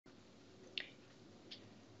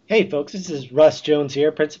Hey folks, this is Russ Jones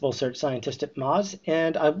here, Principal Search Scientist at Moz,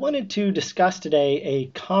 and I wanted to discuss today a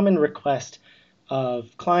common request of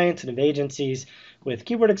clients and of agencies with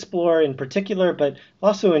Keyword Explorer in particular, but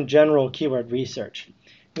also in general keyword research.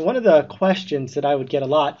 And one of the questions that I would get a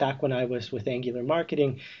lot back when I was with Angular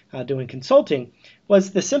Marketing doing consulting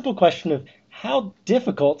was the simple question of how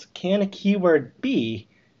difficult can a keyword be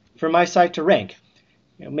for my site to rank?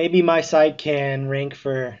 Maybe my site can rank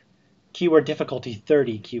for keyword difficulty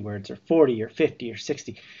 30 keywords or 40 or 50 or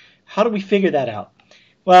 60. How do we figure that out?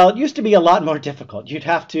 Well, it used to be a lot more difficult. You'd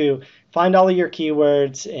have to find all of your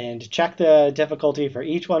keywords and check the difficulty for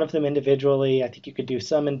each one of them individually. I think you could do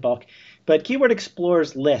some in bulk. But Keyword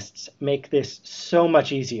Explorer's lists make this so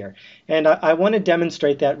much easier. And I want to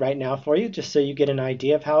demonstrate that right now for you, just so you get an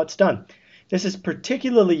idea of how it's done. This is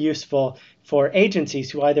particularly useful for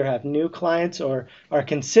agencies who either have new clients or are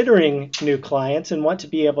considering new clients and want to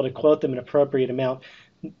be able to quote them an appropriate amount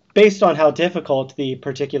based on how difficult the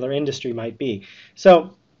particular industry might be.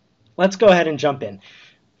 So let's go ahead and jump in.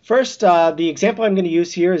 First, the example I'm going to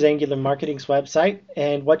use here is Angular Marketing's website.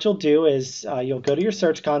 And what you'll do is you'll go to your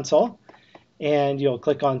Search Console and you'll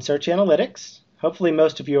click on Search Analytics. Hopefully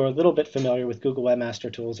most of you are a little bit familiar with Google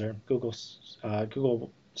Webmaster Tools or Google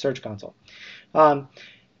Search Console.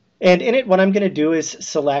 And in it, what I'm going to do is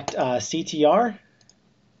select CTR,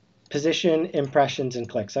 position, impressions, and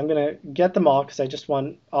clicks. I'm going to get them all because I just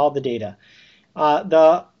want all the data.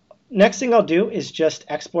 The next thing I'll do is just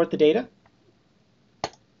export the data.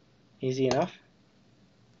 Easy enough.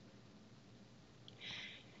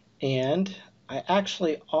 And I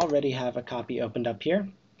actually already have a copy opened up here.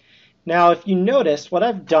 Now, if you notice, what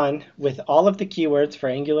I've done with all of the keywords for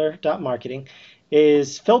Angular.marketing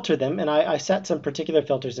is filter them, and I set some particular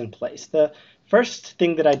filters in place. The first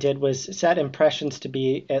thing that I did was set impressions to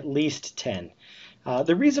be at least 10.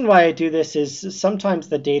 The reason why I do this is sometimes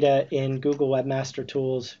the data in Google Webmaster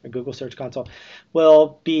Tools or Google Search Console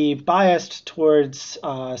will be biased towards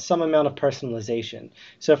some amount of personalization.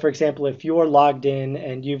 So for example, if you're logged in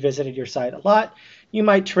and you visited your site a lot, you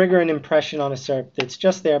might trigger an impression on a SERP that's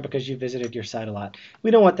just there because you visited your site a lot.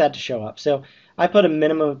 We don't want that to show up. So I put a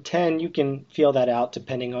minimum of 10. You can feel that out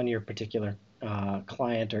depending on your particular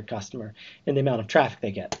client or customer and the amount of traffic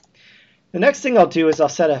they get. The next thing I'll do is I'll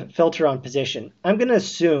set a filter on position. I'm going to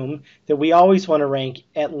assume that we always want to rank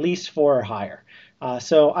at least 4 or higher.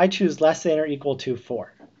 So I choose less than or equal to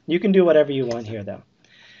 4. You can do whatever you want here though.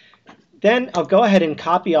 Then I'll go ahead and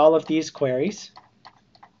copy all of these queries.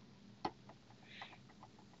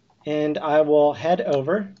 And I will head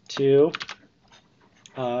over to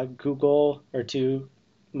Google or to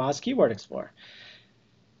Moz Keyword Explorer.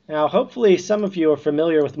 Now, hopefully some of you are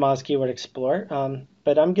familiar with Moz Keyword Explorer,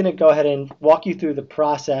 but I'm going to go ahead and walk you through the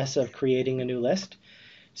process of creating a new list.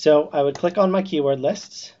 So I would click on my keyword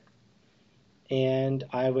lists, and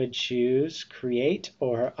I would choose Create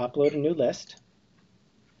or Upload a New List.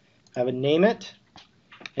 I would name it,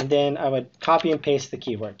 and then I would copy and paste the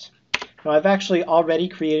keywords. Now, I've actually already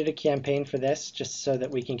created a campaign for this just so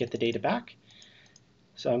that we can get the data back.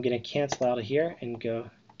 So I'm going to cancel out of here and go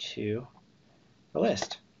to the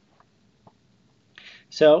list.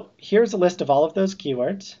 So here's a list of all of those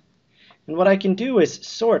keywords. And what I can do is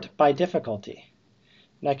sort by difficulty.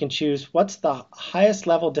 And I can choose what's the highest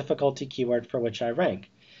level difficulty keyword for which I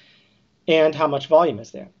rank and how much volume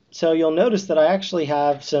is there. So you'll notice that I actually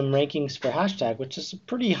have some rankings for hashtag, which is a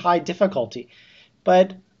pretty high difficulty.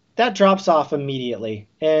 But that drops off immediately,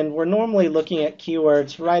 and we're normally looking at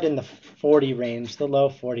keywords right in the 40 range, the low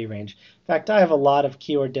 40 range. In fact, I have a lot of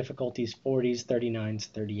keyword difficulties, 40s, 39s,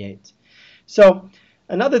 38s. So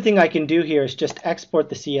another thing I can do here is just export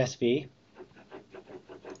the CSV.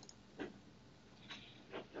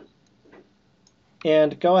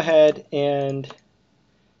 And go ahead and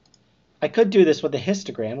I could do this with a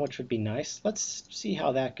histogram, which would be nice. Let's see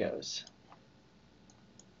how that goes.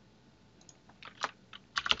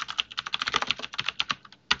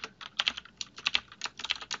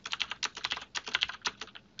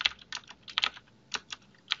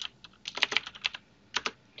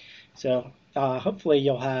 So hopefully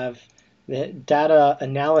you'll have the data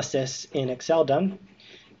analysis in Excel done.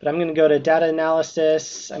 But I'm going to go to data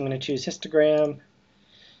analysis. I'm going to choose histogram.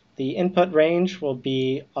 The input range will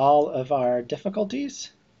be all of our difficulties.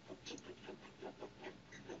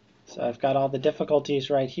 So I've got all the difficulties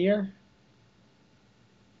right here.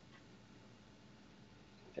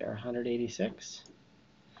 There are 186.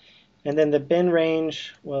 And then the bin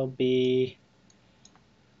range will be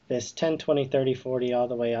this 10, 20, 30, 40, all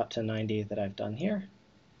the way up to 90 that I've done here.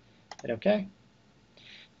 Hit OK.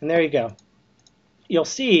 And there you go. You'll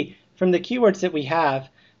see from the keywords that we have,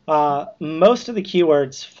 most of the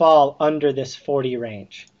keywords fall under this 40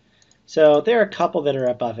 range. So there are a couple that are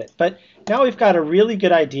above it. But now we've got a really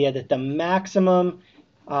good idea that the maximum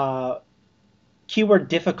keyword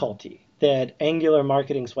difficulty that Angular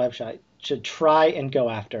Marketing's website should try and go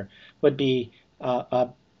after would be a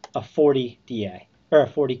 40 DA, or a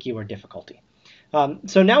 40 keyword difficulty.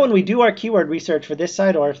 So now when we do our keyword research for this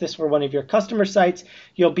site, or if this were one of your customer sites,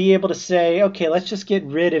 you'll be able to say, okay, let's just get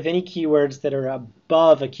rid of any keywords that are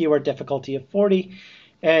above a keyword difficulty of 40.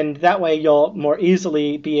 And that way you'll more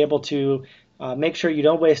easily be able to make sure you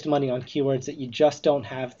don't waste money on keywords that you just don't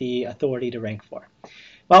have the authority to rank for.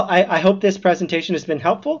 Well, I hope this presentation has been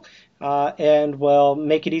helpful and will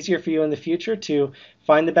make it easier for you in the future to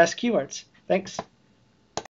find the best keywords. Thanks.